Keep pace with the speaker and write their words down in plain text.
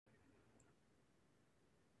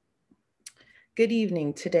Good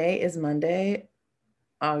evening. Today is Monday,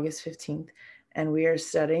 August 15th, and we are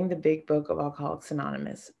studying the Big Book of Alcoholics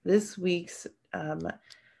Anonymous. This week's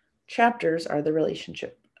chapters are the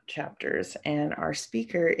relationship chapters, and our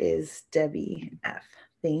speaker is Debbie F.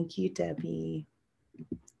 Thank you, Debbie.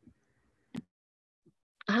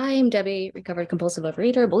 Hi, I'm Debbie, recovered compulsive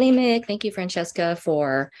overeater, bulimic. Thank you, Francesca,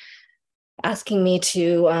 for asking me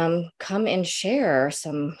to come and share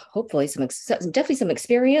definitely some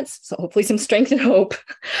experience, so hopefully some strength and hope.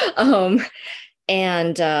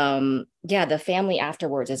 Yeah, the family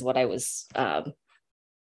afterwards is what I was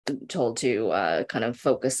told to kind of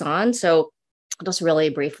focus on. So just really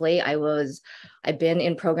briefly, I've been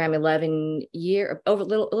in program 11 year over a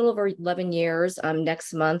little over 11 years.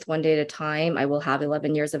 Next month, one day at a time, I will have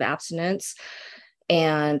 11 years of abstinence.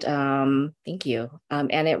 And thank you.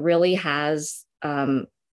 And it really has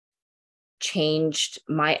changed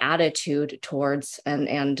my attitude towards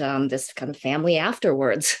and this kind of family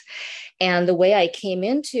afterwards. And the way I came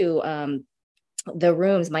into the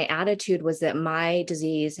rooms, my attitude was that my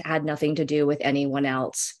disease had nothing to do with anyone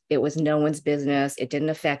else. It was no one's business. It didn't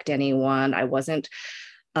affect anyone. I wasn't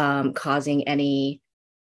causing any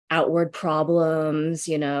outward problems,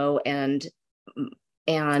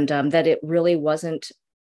 and that it really wasn't,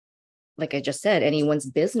 like I just said, anyone's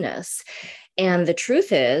business. And the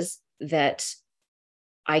truth is that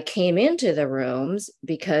I came into the rooms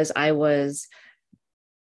because I was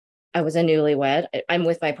a newlywed. I'm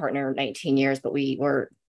with my partner 19 years, but we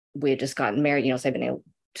had just gotten married, so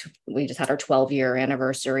we just had our 12-year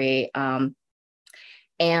anniversary.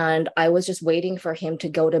 And I was just waiting for him to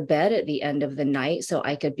go to bed at the end of the night so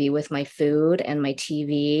I could be with my food and my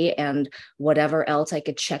TV and whatever else I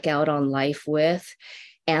could check out on life with.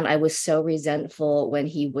 And I was so resentful when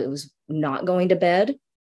he was not going to bed.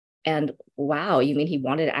 And wow, you mean he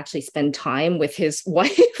wanted to actually spend time with his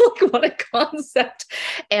wife? Like, what a concept.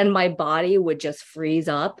 And my body would just freeze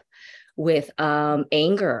up with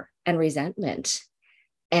anger and resentment.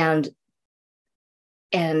 And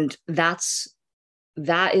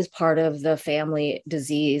that is part of the family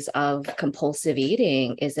disease of compulsive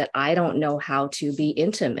eating, is that I don't know how to be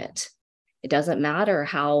intimate. It doesn't matter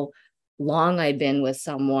how long I've been with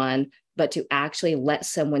someone, but to actually let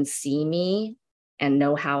someone see me and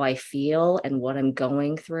know how I feel and what I'm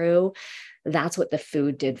going through, that's what the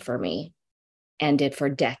food did for me and did for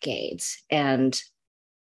decades. And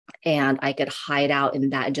I could hide out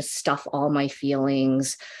in that and just stuff all my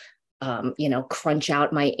feelings, crunch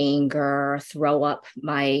out my anger, throw up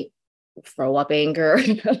anger,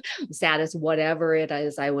 sadness, whatever it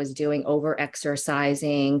is I was doing, over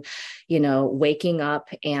exercising, waking up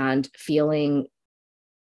and feeling,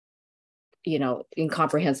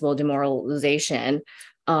 incomprehensible demoralization.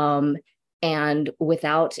 And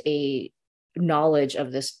without a knowledge of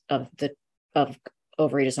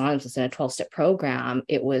Overeaters Anonymous in a 12-step program,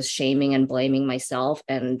 it was shaming and blaming myself.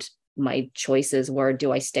 And my choices were,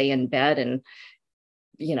 do I stay in bed and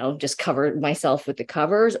just cover myself with the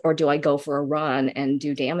covers, or do I go for a run and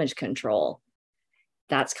do damage control?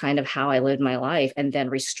 That's kind of how I lived my life, and then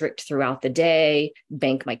restrict throughout the day,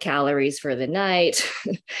 bank my calories for the night,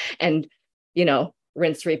 and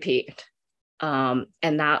rinse, repeat. And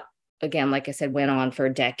that, again, like I said, went on for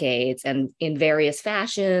decades and in various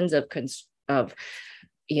fashions of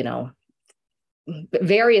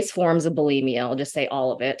various forms of bulimia. I'll just say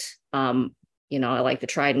all of it. I like the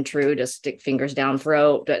tried and true, just stick fingers down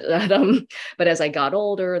throat. But as I got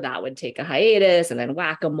older, that would take a hiatus, and then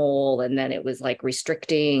whack-a-mole, and then it was like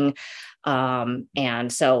restricting. But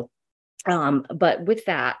with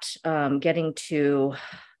that, getting to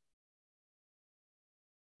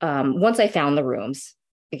once I found the rooms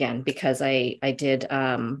again, because I did,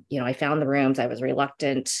 I found the rooms. I was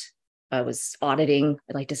reluctant. I was auditing,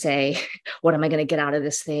 I like to say, what am I going to get out of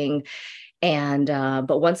this thing? And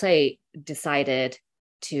but once I decided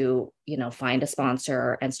to find a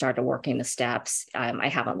sponsor and started working the steps, I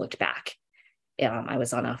haven't looked back. I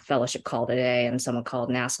was on a fellowship call today, and someone called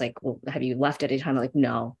and asked, like, well, have you left at any time? I'm like,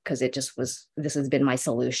 no, because this has been my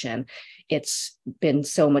solution. It's been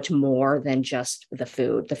so much more than just the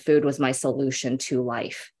food. The food was my solution to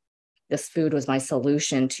life. This food was my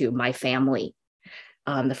solution to my family.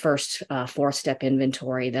 The first 4-step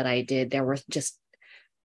inventory that I did, there were just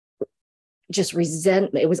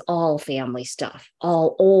resentment. It was all family stuff,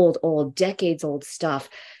 all old decades old stuff,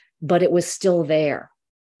 but it was still there,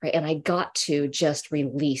 right? And I got to just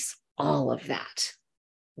release all of that,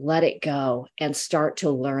 let it go, and start to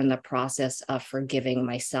learn the process of forgiving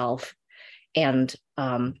myself and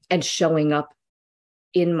showing up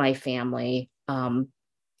in my family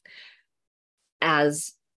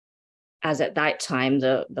as as at that time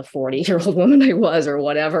the 40-year-old woman I was, or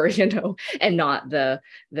whatever, and not the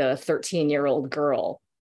 13-year-old girl.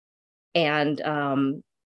 And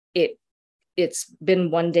it's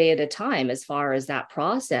been one day at a time as far as that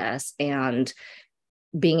process, and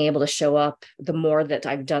being able to show up, the more that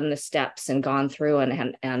I've done the steps and gone through,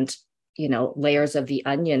 and layers of the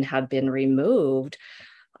onion have been removed,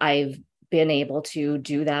 I've been able to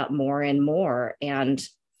do that more and more. And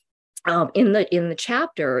in the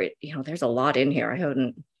chapter, there's a lot in here. I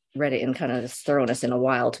haven't read it in kind of this thoroughness in a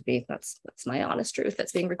while. To be, that's my honest truth.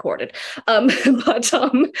 That's being recorded.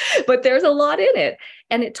 But there's a lot in it,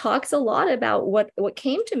 and it talks a lot about what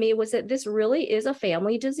came to me was that this really is a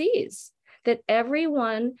family disease, that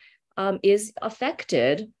everyone is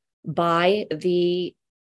affected by the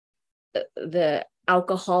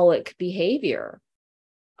alcoholic behavior,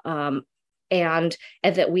 and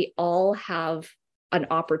that we all have an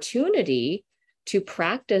opportunity to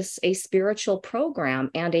practice a spiritual program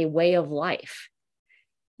and a way of life.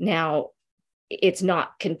 Now, it's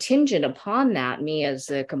not contingent upon that. Me as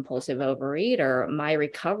a compulsive overeater, my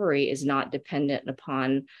recovery is not dependent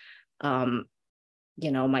upon,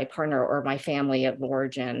 my partner or my family of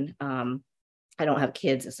origin. I don't have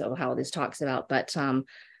kids, so how this talks about, but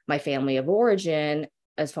my family of origin,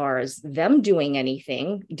 as far as them doing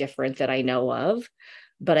anything different that I know of.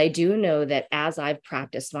 But I do know that as I've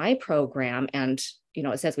practiced my program, and,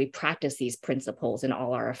 it says we practice these principles in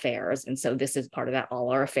all our affairs. And so this is part of that,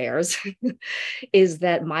 all our affairs, is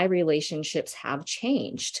that my relationships have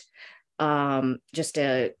changed. I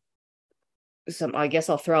guess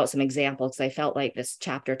I'll throw out some examples, because I felt like this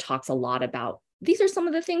chapter talks a lot about, these are some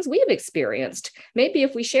of the things we have experienced. Maybe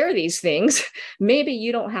if we share these things, maybe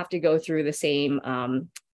you don't have to go through the same,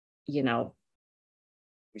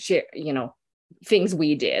 things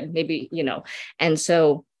we did, maybe, and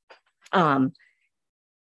so,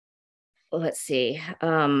 let's see,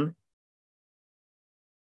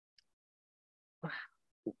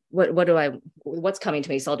 what's coming to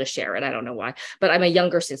me, so I'll just share it. I don't know why, but I'm a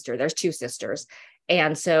younger sister. There's two sisters.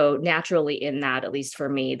 And so naturally in that, at least for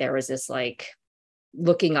me, there was this like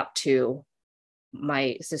looking up to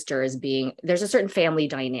my sister as being, there's a certain family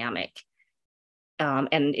dynamic.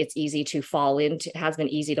 And it's easy to fall into, has been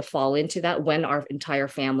easy to fall into that when our entire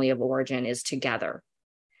family of origin is together.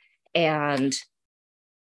 And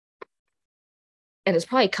it's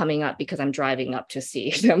probably coming up because I'm driving up to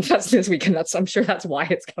see them this weekend. I'm sure that's why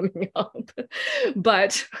it's coming up.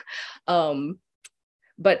 But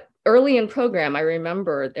early in program, I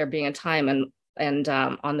remember there being a time and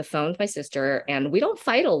on the phone with my sister, and we don't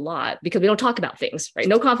fight a lot because we don't talk about things, right?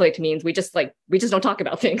 No conflict means we just don't talk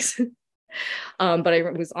about things. But I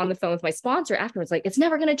was on the phone with my sponsor afterwards, like, it's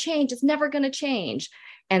never going to change. It's never going to change.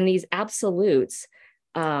 And these absolutes,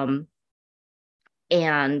 and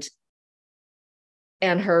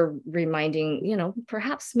her reminding,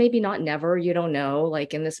 perhaps maybe not never, you don't know,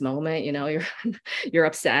 like in this moment, you're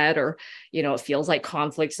upset, or, it feels like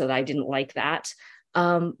conflict. So that I didn't like that.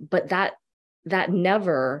 But that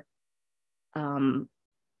never,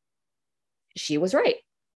 she was right.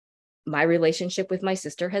 My relationship with my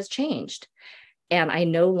sister has changed. And I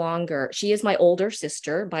no longer, she is my older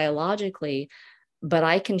sister biologically, but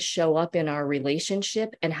I can show up in our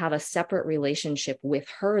relationship and have a separate relationship with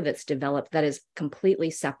her that's developed that is completely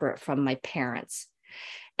separate from my parents.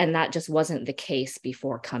 And that just wasn't the case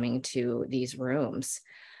before coming to these rooms.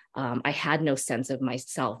 I had no sense of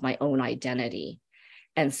myself, my own identity.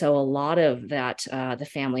 And so a lot of that, the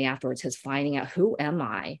family afterwards is finding out, who am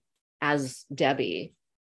I as Debbie?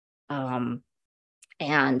 What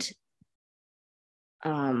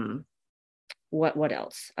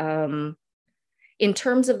else? In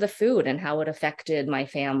terms of the food and how it affected my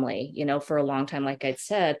family, for a long time, like I'd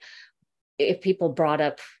said, if people brought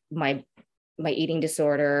up my eating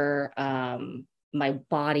disorder, my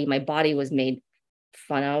body was made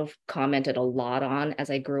fun of, commented a lot on as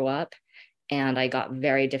I grew up, and I got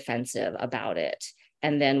very defensive about it.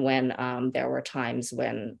 And then when there were times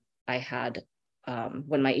when I had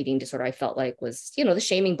when my eating disorder, I felt like was, the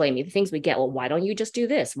shaming, blaming, the things we get. Well, why don't you just do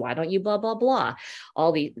this? Why don't you blah, blah, blah?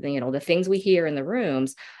 All the, the things we hear in the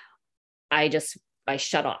rooms, I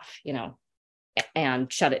shut off,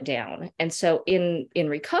 and shut it down. And so in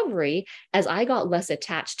recovery, as I got less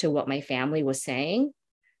attached to what my family was saying,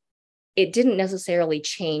 it didn't necessarily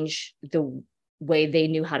change the way they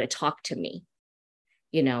knew how to talk to me.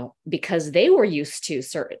 Because they were used to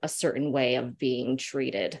a certain way of being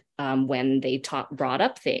treated when they brought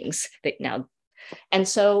up things that now. And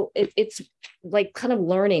so it's like kind of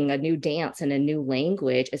learning a new dance and a new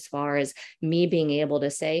language, as far as me being able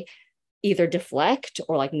to say, either deflect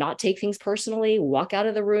or like not take things personally, walk out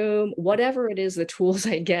of the room, whatever it is, the tools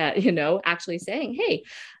I get, actually saying, hey,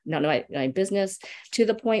 none of my business, to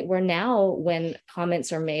the point where now when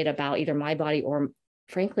comments are made about either my body or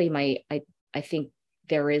frankly, I think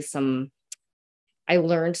there is I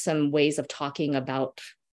learned some ways of talking about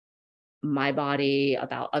my body,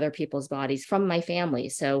 about other people's bodies from my family.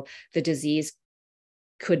 So the disease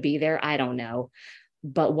could be there. I don't know.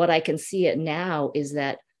 But what I can see it now is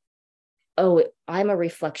that, oh, I'm a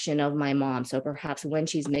reflection of my mom. So perhaps when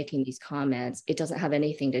she's making these comments, it doesn't have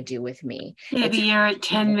anything to do with me. Maybe you're at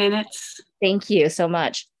 10 minutes. Thank you so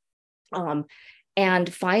much.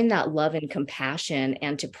 And find that love and compassion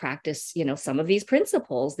and to practice, some of these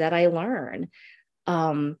principles that I learn.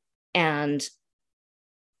 And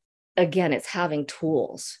again, it's having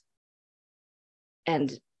tools.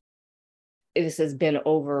 And this has been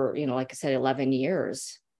over, like I said, 11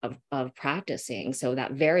 years of practicing. So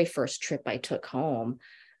that very first trip I took home,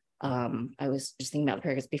 I was just thinking about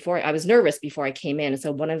prayers before. I was nervous before I came in.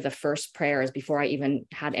 So one of the first prayers before I even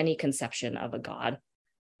had any conception of a God,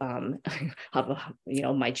 of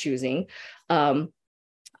my choosing,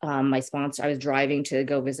 my sponsor, I was driving to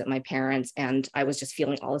go visit my parents and I was just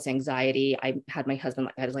feeling all this anxiety. I had my husband,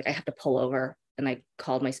 I was like, I have to pull over. And I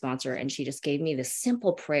called my sponsor and she just gave me this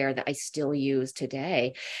simple prayer that I still use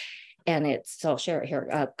today. And so I'll share it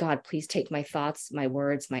here. God, please take my thoughts, my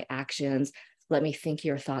words, my actions. Let me think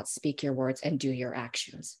your thoughts, speak your words, and do your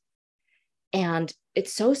actions. And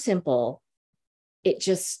it's so simple. It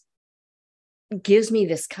just gives me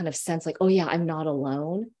this kind of sense like, oh yeah, I'm not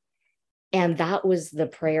alone. And that was the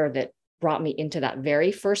prayer that brought me into that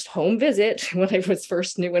very first home visit when I was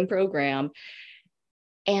first new in program.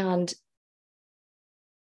 And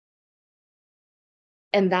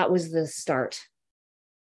that was the start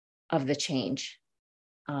of the change.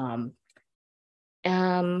 What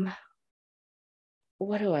do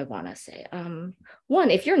I want to say? One,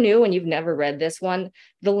 if you're new and you've never read this one,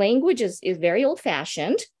 the language is very old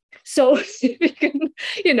fashioned. So if you can,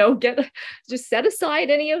 just set aside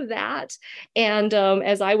any of that. And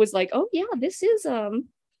as I was like, oh yeah, this is,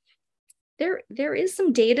 there is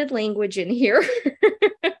some dated language in here.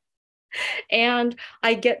 And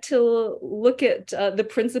I get to look at the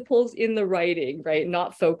principles in the writing, right?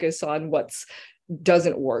 Not focus on what's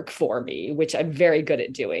doesn't work for me, which I'm very good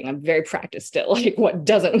at doing. I'm very practiced at like what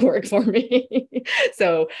doesn't work for me.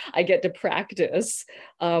 So I get to practice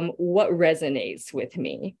what resonates with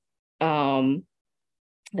me.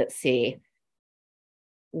 Let's see.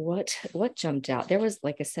 What jumped out? There was,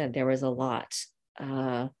 like I said, there was a lot.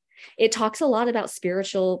 It talks a lot about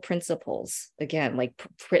spiritual principles. Again, like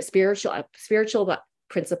spiritual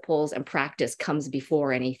principles and practice comes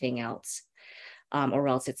before anything else. Or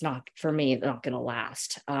else it's not, for me, not going to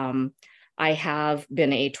last. I have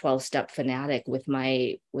been a 12-step fanatic with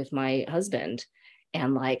my husband,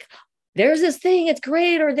 and like, there's this thing, it's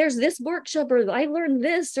great, or there's this workshop, or I learned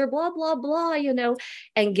this, or blah, blah, blah,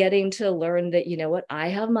 and getting to learn that, what, I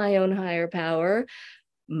have my own higher power.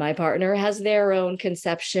 My partner has their own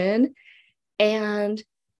conception, and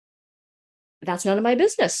that's none of my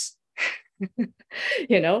business,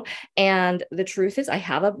 and the truth is I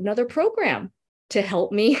have another program to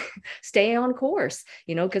help me stay on course,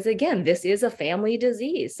 because again, this is a family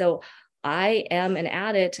disease. So I am an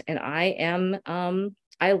addict, and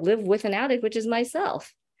I live with an addict, which is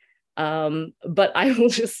myself. But I will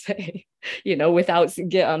just say, without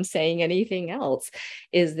saying anything else,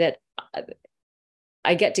 is that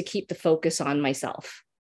I get to keep the focus on myself.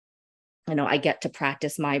 I get to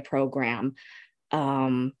practice my program,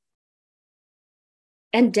 and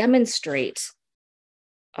demonstrate.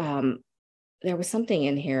 There was something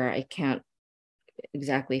in here, I can't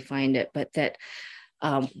exactly find it, but that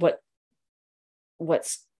what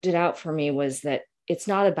stood out for me was that it's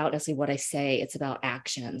not about necessarily what I say, it's about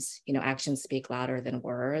actions. Actions speak louder than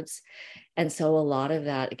words. And so a lot of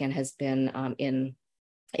that, again, has been in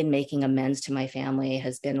making amends to my family,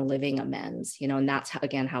 has been living amends, and that's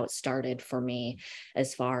how it started for me,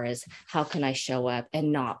 as far as how can I show up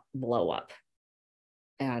and not blow up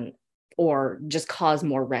or just cause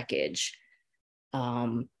more wreckage.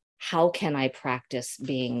 How can I practice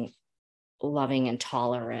being loving and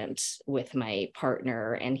tolerant with my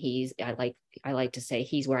partner? And I like to say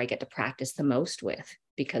he's where I get to practice the most with,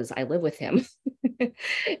 because I live with him.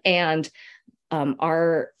 And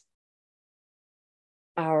our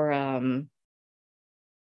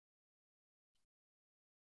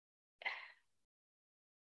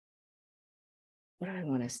what do I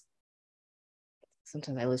want to,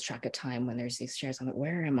 sometimes I lose track of time when there's these shares. I'm like,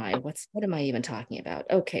 where am I? What am I even talking about?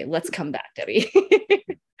 Okay, let's come back, Debbie.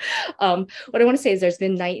 What I want to say is there's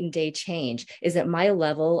been night and day change, is that my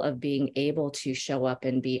level of being able to show up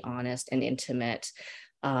and be honest and intimate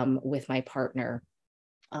with my partner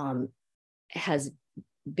has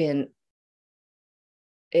been,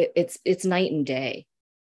 it's night and day,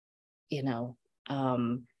 you know.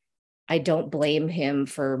 I don't blame him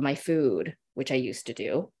for my food, which I used to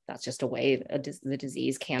do. That's just a way the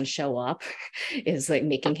disease can show up, is like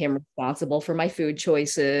making him responsible for my food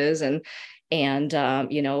choices and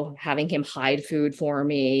you know, having him hide food for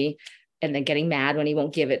me and then getting mad when he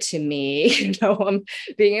won't give it to me. You know, I'm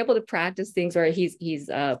being able to practice things where he's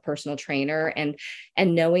a personal trainer and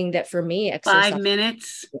knowing that for me, exercise, 5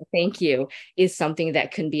 minutes. thank you, is something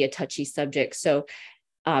that can be a touchy subject. So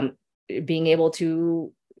being able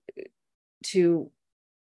to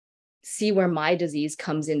see where my disease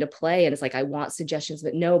comes into play. And it's like, I want suggestions,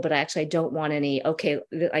 but no, but I don't want any. Okay,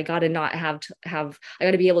 I got to not have I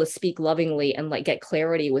got to be able to speak lovingly and like get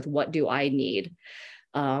clarity with what do I need.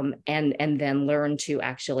 And then learn to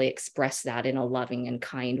actually express that in a loving and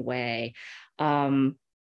kind way. Let's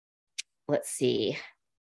see.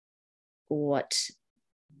 What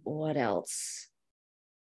else?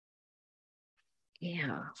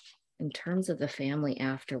 Yeah. In terms of the family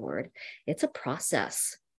afterward, it's a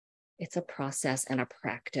process. It's a process and a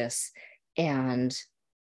practice. And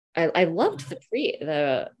I loved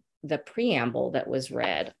the preamble that was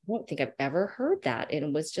read. I don't think I've ever heard that. And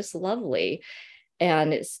it was just lovely.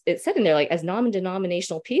 And it said in there, like, as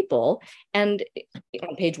non-denominational people, and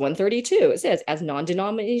on page 132, it says, as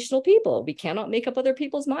non-denominational people, we cannot make up other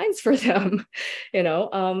people's minds for them, you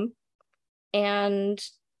know, and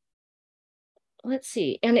let's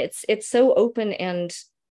see. And it's so open and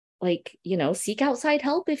like, you know, seek outside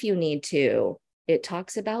help if you need to. It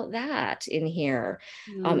talks about that in here.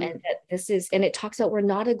 And that this is, and it talks about we're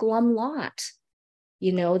not a glum lot,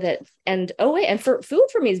 you know, that, and oh wait, and for food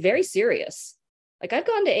for me is very serious. Like I've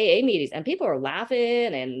gone to AA meetings and people are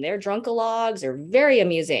laughing and their drunkalogs are very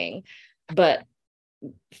amusing, but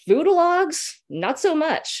foodalogs, not so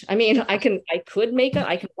much. I mean, I can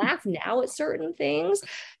laugh now at certain things,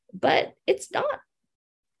 but it's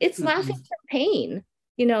laughing from pain,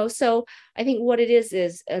 you know. So I think what it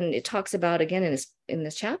is, and it talks about again in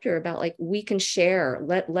this chapter about like, we can share,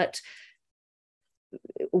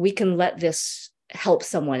 we can let this help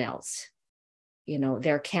someone else. You know,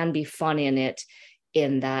 there can be fun in it,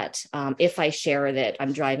 in that if I share that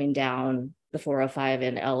I'm driving down the 405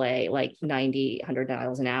 in LA, like 90, 100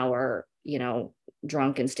 miles an hour, you know,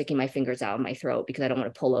 drunk and sticking my fingers out of my throat because I don't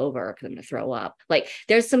want to pull over because I'm going to throw up. Like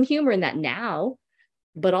there's some humor in that now,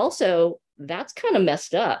 but also that's kind of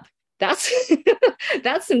messed up. That's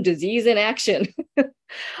that's some disease in action.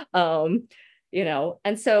 You know,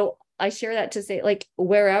 and so I share that to say, like,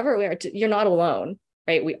 wherever we are, you're not alone,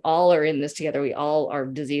 right? We all are in this together. We all are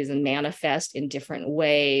disease and manifest in different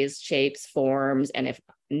ways, shapes, forms. And if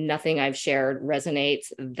nothing I've shared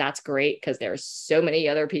resonates, that's great, because there's so many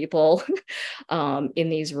other people in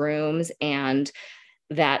these rooms. And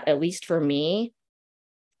that, at least for me,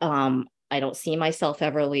 I don't see myself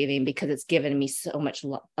ever leaving, because it's given me so much,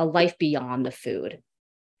 a life beyond the food.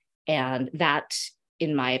 And that,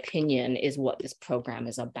 in my opinion, is what this program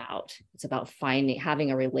is about. It's about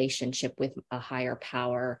having a relationship with a higher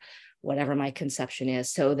power, whatever my conception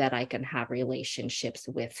is, so that I can have relationships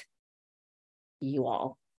with you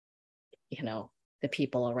all, you know, the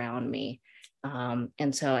people around me.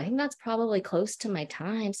 And so I think that's probably close to my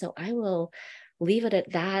time. So I will leave it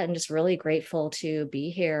at that, and just really grateful to be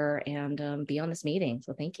here and be on this meeting.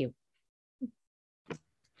 So thank you.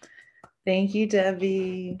 Thank you,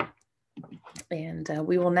 Debbie. And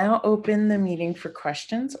we will now open the meeting for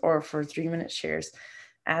questions or for 3-minute shares.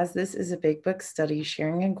 As this is a big book study,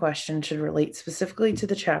 sharing a question should relate specifically to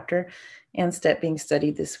the chapter and step being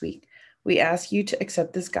studied this week. We ask you to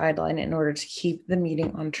accept this guideline in order to keep the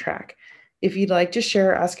meeting on track. If you'd like to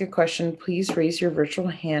share or ask a question, please raise your virtual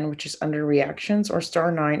hand, which is under reactions, or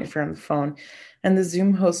 *9 if you're on the phone, and the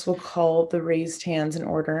Zoom host will call the raised hands in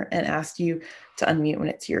order and ask you to unmute when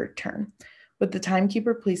it's your turn. With the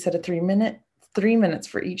timekeeper, please set a 3 minutes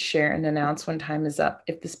for each share and announce when time is up.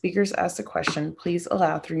 If the speakers ask a question, please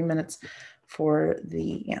allow 3 minutes for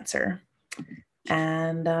the answer.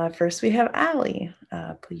 And first we have Allie.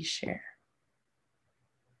 Please share.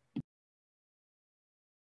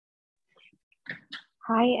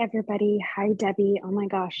 Hi, everybody. Hi, Debbie. Oh my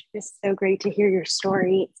gosh, it's so great to hear your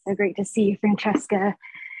story. It's so great to see you, Francesca.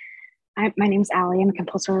 My name's Allie. I'm a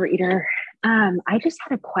compulsive overeater. I just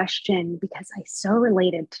had a question because I so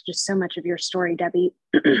related to just so much of your story, Debbie.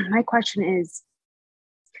 My question is,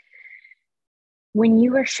 when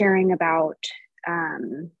you were sharing about,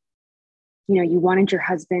 you wanted your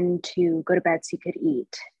husband to go to bed so you could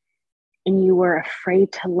eat, and you were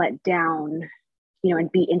afraid to let down,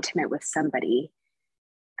 and be intimate with somebody.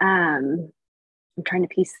 I'm trying to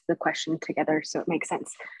piece the question together so it makes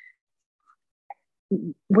sense.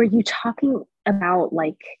 Were you talking about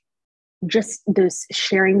like just those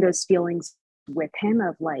sharing those feelings with him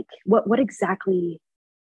of like what exactly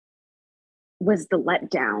was the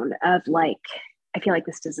letdown of like, I feel like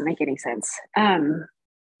this doesn't make any sense. How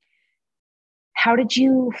are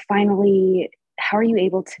you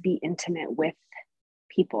able to be intimate with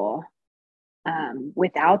people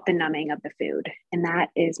without the numbing of the food? And that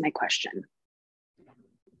is my question.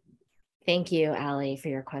 Thank you, Allie, for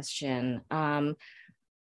your question. I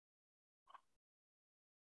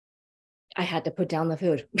had to put down the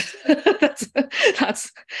food.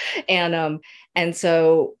 And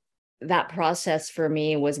so that process for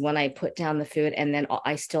me was when I put down the food, and then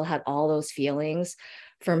I still had all those feelings.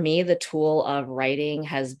 For me, the tool of writing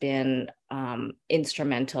has been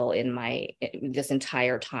instrumental in this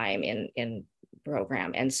entire time in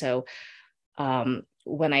program. And so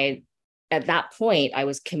at that point, I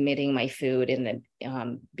was committing my food in the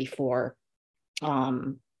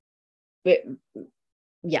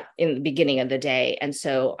beginning of the day. And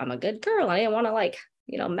so I'm a good girl. I didn't want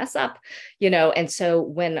to mess up, and so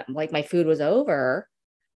when like my food was over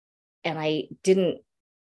and I didn't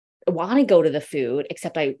want to go to the food,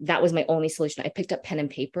 except that was my only solution. I picked up pen and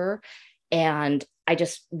paper and I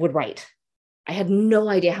just would write. I had no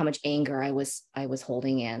idea how much anger I was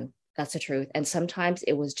holding in. That's the truth. And sometimes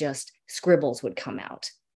it was just scribbles would come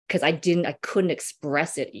out because I couldn't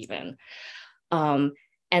express it even.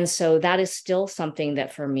 And so that is still something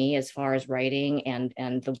that for me, as far as writing and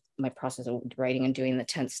my process of writing and doing the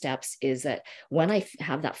 10 steps, is that when I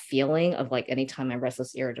have that feeling of like, anytime I'm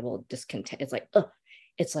restless, irritable, discontent, it's like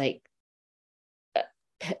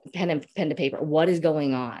pen to paper. What is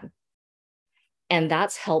going on? And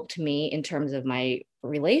that's helped me in terms of my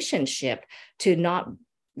relationship to not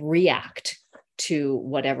react to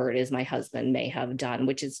whatever it is my husband may have done,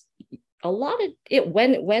 which is a lot of it.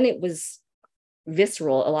 When it was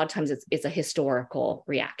visceral, a lot of times it's a historical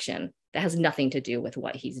reaction that has nothing to do with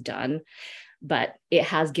what he's done, but it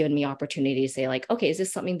has given me opportunity to say like, okay, is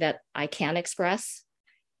this something that I can express,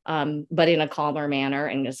 but in a calmer manner,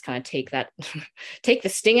 and just kind of take the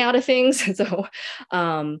sting out of things. So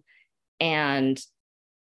and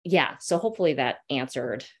yeah, so hopefully that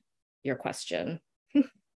answered your question.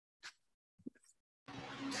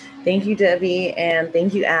 Thank you, Debbie, and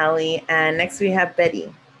thank you, Allie. And next we have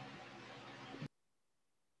Betty.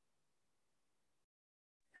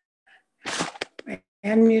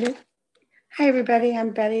 Unmuted. Hi, everybody. I'm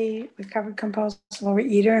Betty, recovered compulsive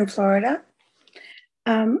overeater in Florida.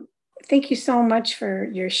 Thank you so much for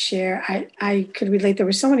your share. I could relate. There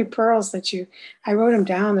were so many pearls that I wrote them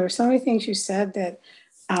down. There were so many things you said that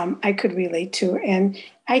I could relate to. And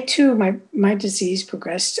I too, my disease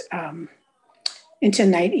progressed into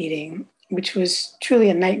night eating, which was truly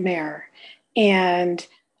a nightmare. And,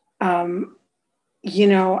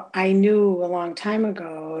 I knew a long time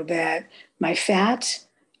ago that my fat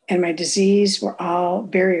and my disease were all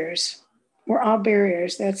barriers.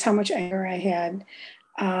 That's how much anger I had.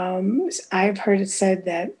 I've heard it said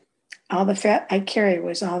that all the fat I carried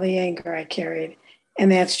was all the anger I carried.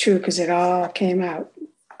 And that's true because it all came out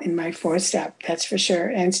in my 4th step, that's for sure.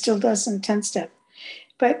 And still does in 10th step.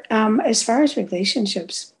 But as far as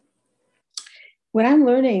relationships, what I'm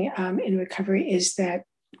learning in recovery is that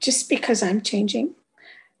just because I'm changing,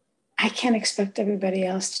 I can't expect everybody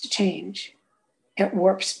else to change at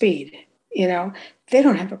warp speed. They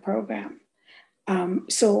don't have a program.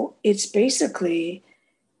 So it's basically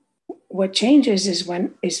what changes is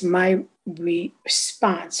my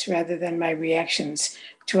response rather than my reactions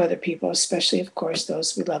to other people, especially, of course,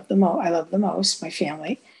 those we love the most. I love the most, my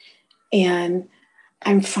family. And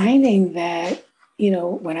I'm finding that,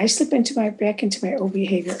 when I slip back into my old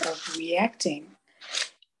behavior of reacting,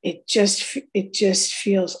 it just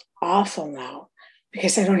feels awful now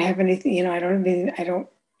because I don't have anything,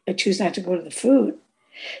 I choose not to go to the food.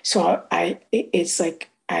 So it's like,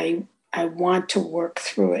 I want to work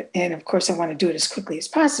through it. And of course I want to do it as quickly as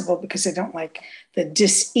possible because I don't like the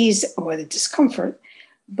dis-ease or the discomfort.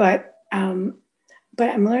 But I'm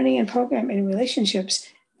learning in program in relationships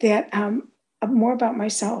that more about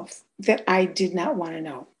myself that I did not want to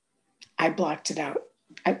know. I blocked it out.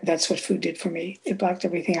 That's what food did for me. It blocked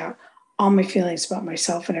everything out, all my feelings about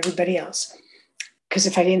myself and everybody else. Because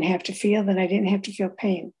if I didn't have to feel, then I didn't have to feel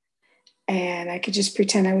pain. And I could just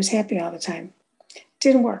pretend I was happy all the time.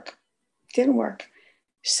 Didn't work.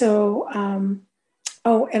 So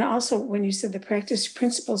Oh, and also when you said the practice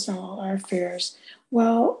principles in all our affairs,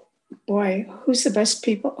 well, boy, who's the best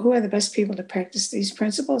people? Who are the best people to practice these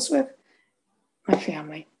principles with? My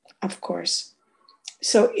family, of course.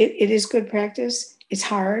 So it is good practice. It's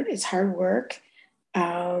hard. It's hard work.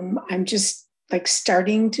 I'm just like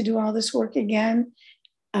starting to do all this work again.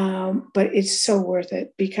 But it's so worth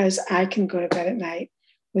it because I can go to bed at night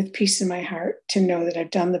with peace in my heart to know that I've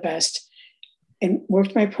done the best and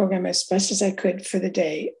worked my program as best as I could for the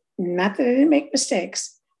day. Not that I didn't make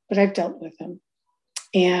mistakes, but I've dealt with them.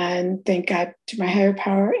 And thank God to my higher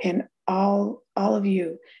power and all of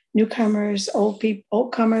you, newcomers, old people,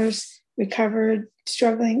 old comers, recovered,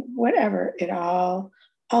 struggling, whatever. It all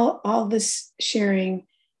this sharing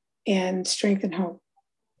and strength and hope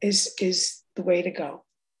is the way to go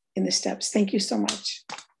in the steps. Thank you so much.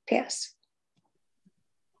 Pass.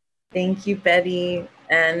 Thank you, Betty.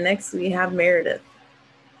 And next we have Meredith.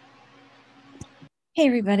 Hey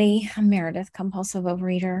everybody, I'm Meredith, compulsive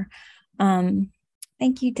overeater.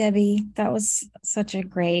 Thank you, Debbie. That was such a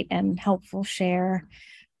great and helpful share.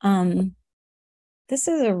 This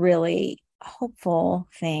is a really hopeful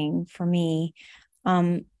thing for me.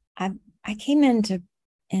 I came into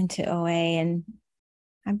OA and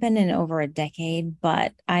I've been in over a decade,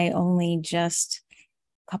 but I only just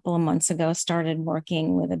a couple of months ago started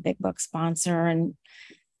working with a big book sponsor, and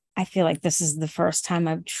I feel like this is the first time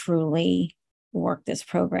I've truly worked this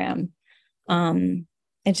program.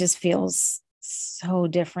 It just feels so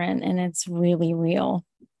different and it's really real.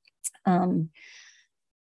 I'm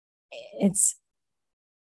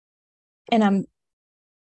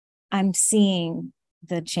seeing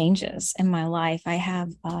the changes in my life. I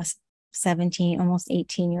have a 17, almost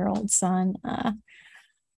 18-year-old son.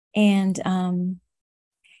 And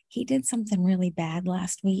he did something really bad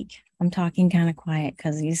last week. I'm talking kind of quiet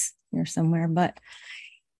because he's here somewhere, but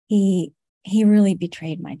he really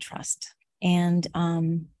betrayed my trust. And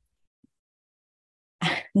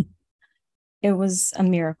it was a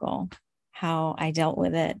miracle how I dealt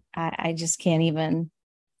with it. I just can't even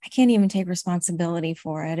take responsibility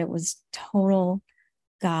for it. It was total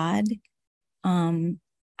God.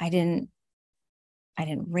 I didn't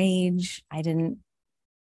rage. I didn't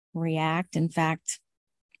react. In fact,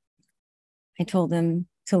 I told him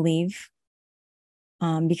to leave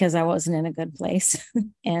because I wasn't in a good place.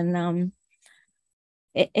 And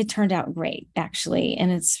it turned out great, actually.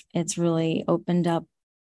 And it's really opened up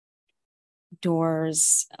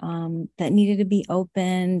doors that needed to be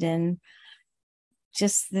opened. And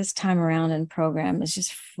just this time around in program is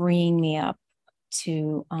just freeing me up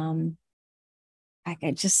to, I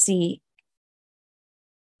could just see,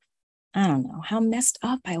 I don't know how messed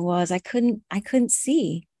up I was. I couldn't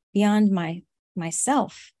see beyond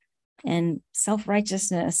myself and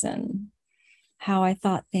self-righteousness and how I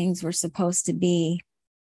thought things were supposed to be.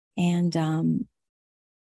 And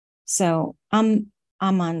so I'm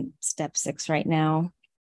on step 6 right now.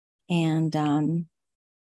 And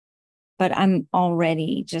but I'm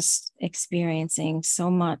already just experiencing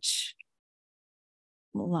so much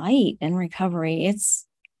light and recovery. It's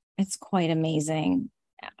quite amazing.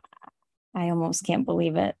 I almost can't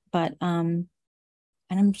believe it, but and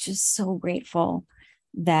I'm just so grateful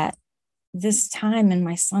that this time in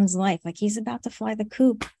my son's life, like he's about to fly the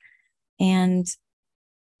coop, and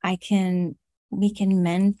we can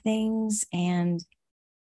mend things and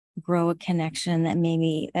grow a connection that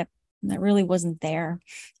maybe that really wasn't there.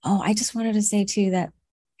 Oh, I just wanted to say too that,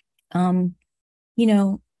 I'm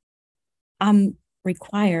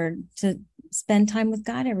required to spend time with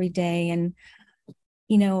God every day. And,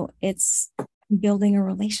 it's building a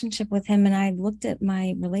relationship with him. And I looked at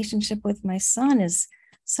my relationship with my son as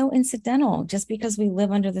so incidental just because we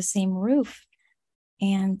live under the same roof.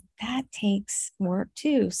 And that takes work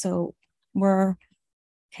too. So we're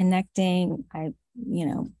connecting.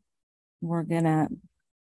 We're going to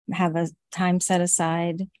have a time set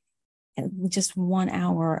aside, just 1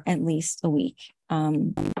 hour at least a week.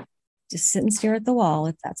 Just sit and stare at the wall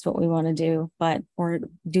if that's what we want to do, or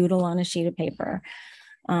doodle on a sheet of paper.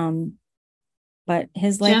 But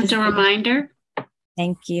his life Just a reminder.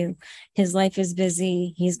 Thank you. His life is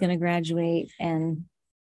busy. He's going to graduate. And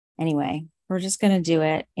anyway, we're just going to do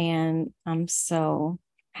it. And I'm so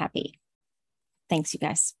happy. Thanks, you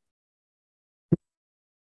guys.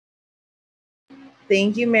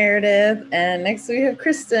 Thank you, Meredith. And next we have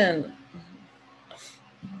Kristen.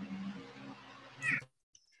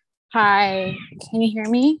 Hi, can you hear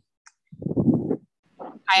me?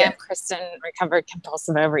 Hi, I'm Kristen, recovered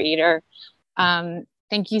compulsive overeater.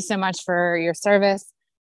 Thank you so much for your service,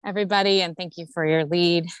 everybody, and thank you for your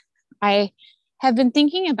lead. I have been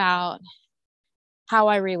thinking about how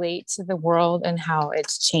I relate to the world and how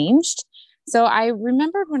it's changed. So I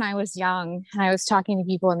remembered when I was young and I was talking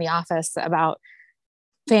to people in the office about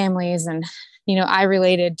families, and, I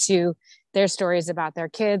related to their stories about their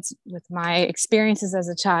kids with my experiences as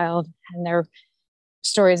a child, and their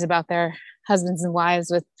stories about their husbands and wives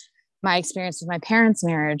with my experience with my parents'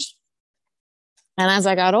 marriage. And as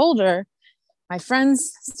I got older, my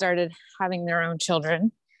friends started having their own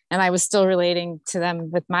children, and I was still relating to them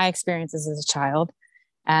with my experiences as a child.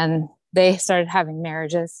 And they started having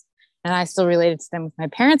marriages, and I still related to them with my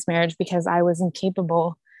parents' marriage because I was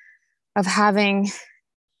incapable of having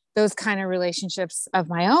those kind of relationships of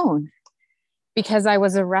my own, because I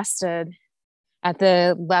was arrested at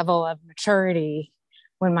the level of maturity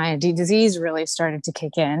when my disease really started to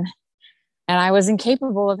kick in. And I was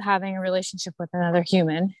incapable of having a relationship with another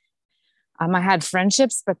human. I had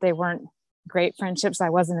friendships, but they weren't great friendships. I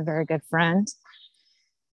wasn't a very good friend.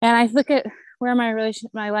 And I look at where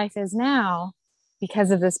my life is now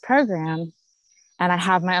because of this program. And I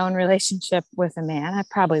have my own relationship with a man. I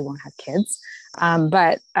probably won't have kids. And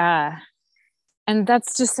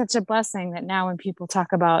that's just such a blessing that now when people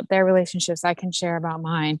talk about their relationships, I can share about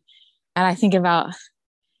mine. And I think about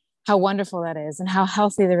how wonderful that is and how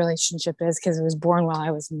healthy the relationship is, because it was born while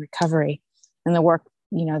I was in recovery, and the work,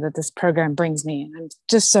 that this program brings me. And I'm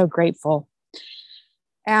just so grateful.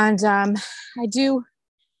 And I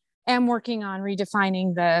am working on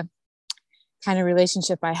redefining the kind of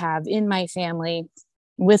relationship I have in my family,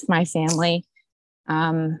 with my family.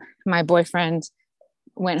 My boyfriend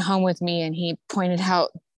went home with me and he pointed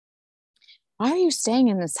out, why are you staying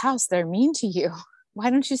in this house? They're mean to you.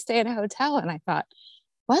 Why don't you stay at a hotel? And I thought,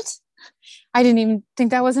 what? I didn't even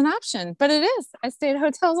think that was an option, but it is. I stay at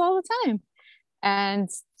hotels all the time. And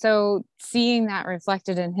so seeing that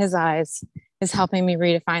reflected in his eyes is helping me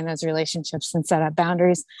redefine those relationships and set up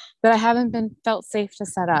boundaries that I haven't been felt safe to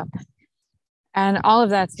set up. And all of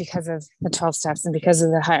that's because of the 12 steps and because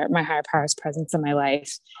of my higher power's presence in my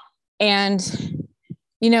life. And,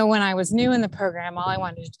 when I was new in the program, all I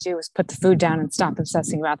wanted to do was put the food down and stop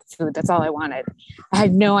obsessing about the food. That's all I wanted. I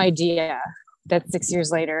had no idea that 6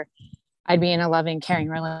 years later, I'd be in a loving, caring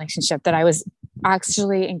relationship that I was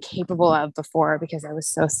actually incapable of before because I was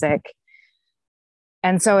so sick.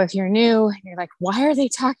 And so if you're new and you're like, why are they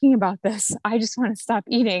talking about this? I just want to stop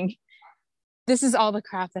eating. This is all the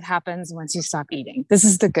crap that happens once you stop eating. This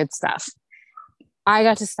is the good stuff. I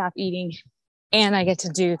got to stop eating and I get to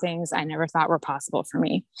do things I never thought were possible for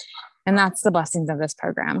me. And that's the blessings of this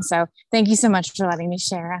program. So thank you so much for letting me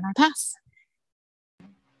share, and I pass.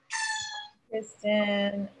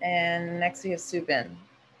 Kristen, and next we have Subin.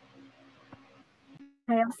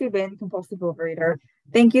 Hi, I'm Subin, compulsive overeater.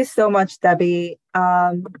 Thank you so much, Debbie,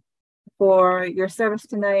 for your service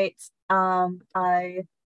tonight. I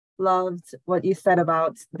loved what you said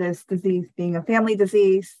about this disease being a family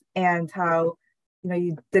disease, and how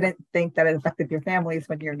you didn't think that it affected your families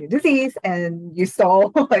when you're in your disease, and you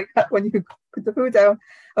saw like when you put the food down.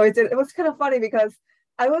 It was kind of funny because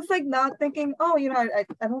I was like not thinking, I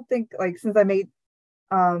don't think, like, since I made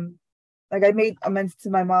I made amends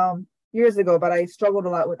to my mom years ago, but I struggled a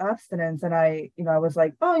lot with abstinence, and I was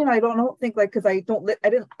like, I don't think, like, because I don't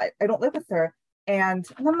live with her, and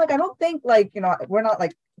I'm like, I don't think, like, we're not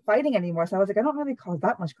like fighting anymore. So I was like, I don't really cause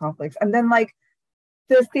that much conflicts. And then like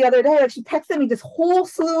this the other day, like, she texted me this whole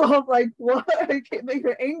slew of like what I can't make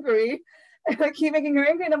her angry. And I keep making her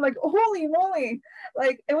angry, and I'm like, holy moly!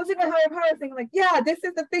 Like, it wasn't a higher power thing. Like, yeah, this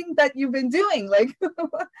is the thing that you've been doing. Like,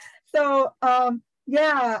 so I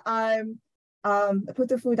put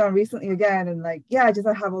the food down recently again, and like, I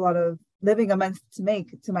have a lot of living amends to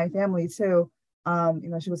make to my family too.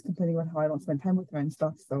 She was complaining about how I don't spend time with her and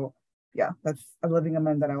stuff. So yeah, that's a living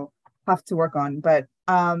amend that I'll have to work on. But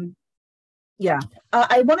I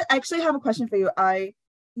actually have a question for you.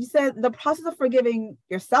 You said the process of forgiving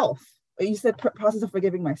yourself. You said process of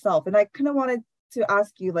forgiving myself, and I kind of wanted to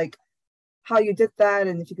ask you like how you did that,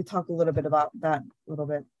 and if you could talk a little bit about that a little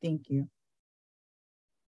bit. Thank you.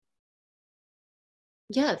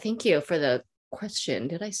 Yeah, thank you for the question.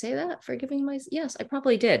 Did I say that? Forgiving myself? Yes, I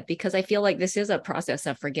probably did, because I feel like this is a process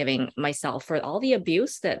of forgiving myself for all the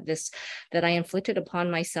abuse that I inflicted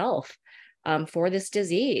upon myself for this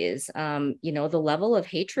disease. The level of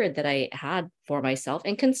hatred that I had for myself,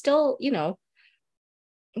 and can still,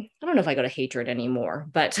 I don't know if I go to hatred anymore,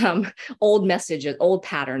 but old messages, old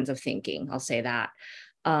patterns of thinking, I'll say that.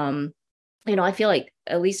 I feel like,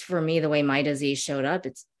 at least for me, the way my disease showed up,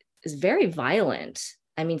 it's very violent.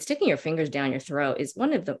 I mean, sticking your fingers down your throat is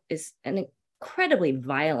an incredibly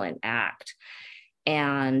violent act.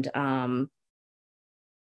 And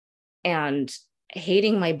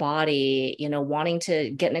hating my body, wanting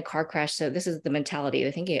to get in a car crash. So this is the mentality.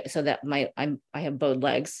 I think so that I have bowed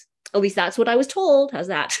legs. At least that's what I was told. How's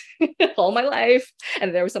that? All my life.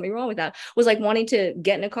 And there was something wrong with that. Was like wanting to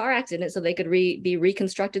get in a car accident so they could be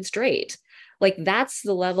reconstructed straight. Like that's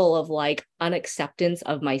the level of like unacceptance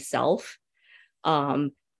of myself.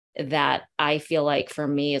 That I feel like for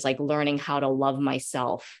me is like learning how to love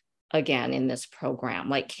myself again in this program.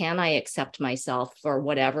 Like, can I accept myself for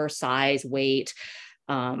whatever size, weight,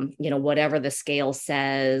 whatever the scale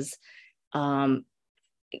says? Am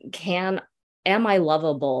I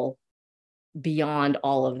lovable beyond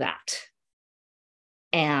all of that?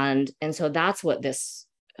 And so that's what this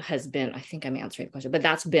has been. I think I'm answering the question, but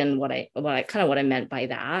that's been what I meant by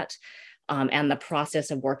that. And the process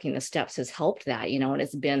of working the steps has helped that, and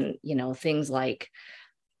it's been, things like,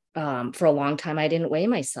 for a long time, I didn't weigh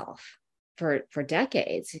myself for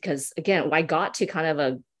decades, because again, I got to kind of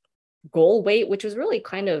a goal weight, which was really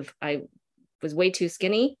I was way too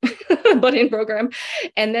skinny, but in program.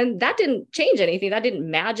 And then that didn't change anything. That didn't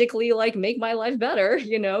magically like make my life better,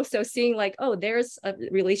 So seeing like, oh, there's a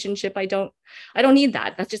relationship. I don't need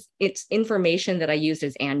that. That's just, it's information that I used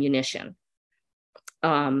as ammunition.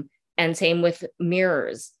 And same with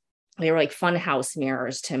mirrors. They were like fun house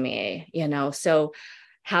mirrors to me, so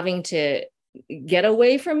having to get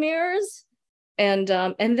away from mirrors and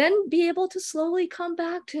then be able to slowly come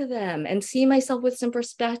back to them and see myself with some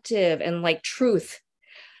perspective and like truth.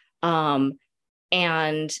 So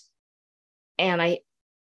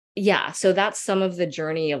that's some of the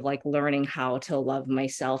journey of like learning how to love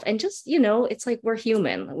myself. And just, it's like, we're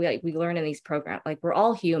human. We learn in these programs, like we're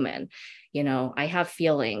all human. I have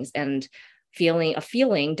feelings, and a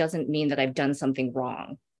feeling doesn't mean that I've done something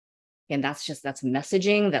wrong. And that's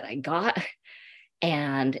messaging that I got.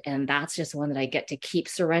 And that's just one that I get to keep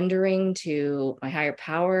surrendering to my higher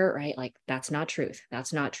power, right? Like, that's not truth.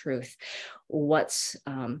 That's not truth. What's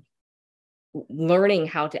learning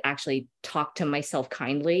how to actually talk to myself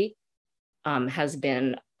kindly has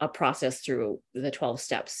been a process through the 12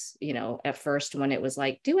 steps. At first, when it was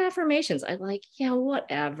like, do affirmations, I'm like, yeah,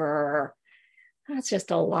 whatever. That's just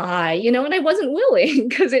a lie, and I wasn't willing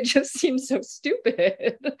because it just seemed so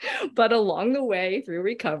stupid. But along the way through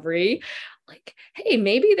recovery, like, hey,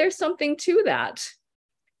 maybe there's something to that.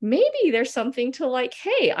 Maybe there's something to like,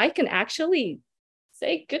 hey, I can actually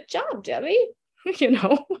say, good job, Debbie, it's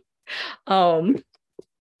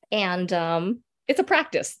a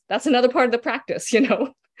practice. That's another part of the practice,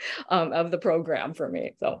 of the program for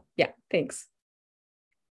me. So yeah, thanks.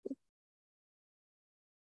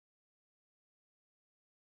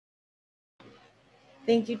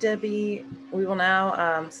 Thank you, Debbie. We will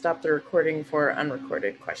now stop the recording for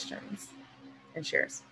unrecorded questions and shares.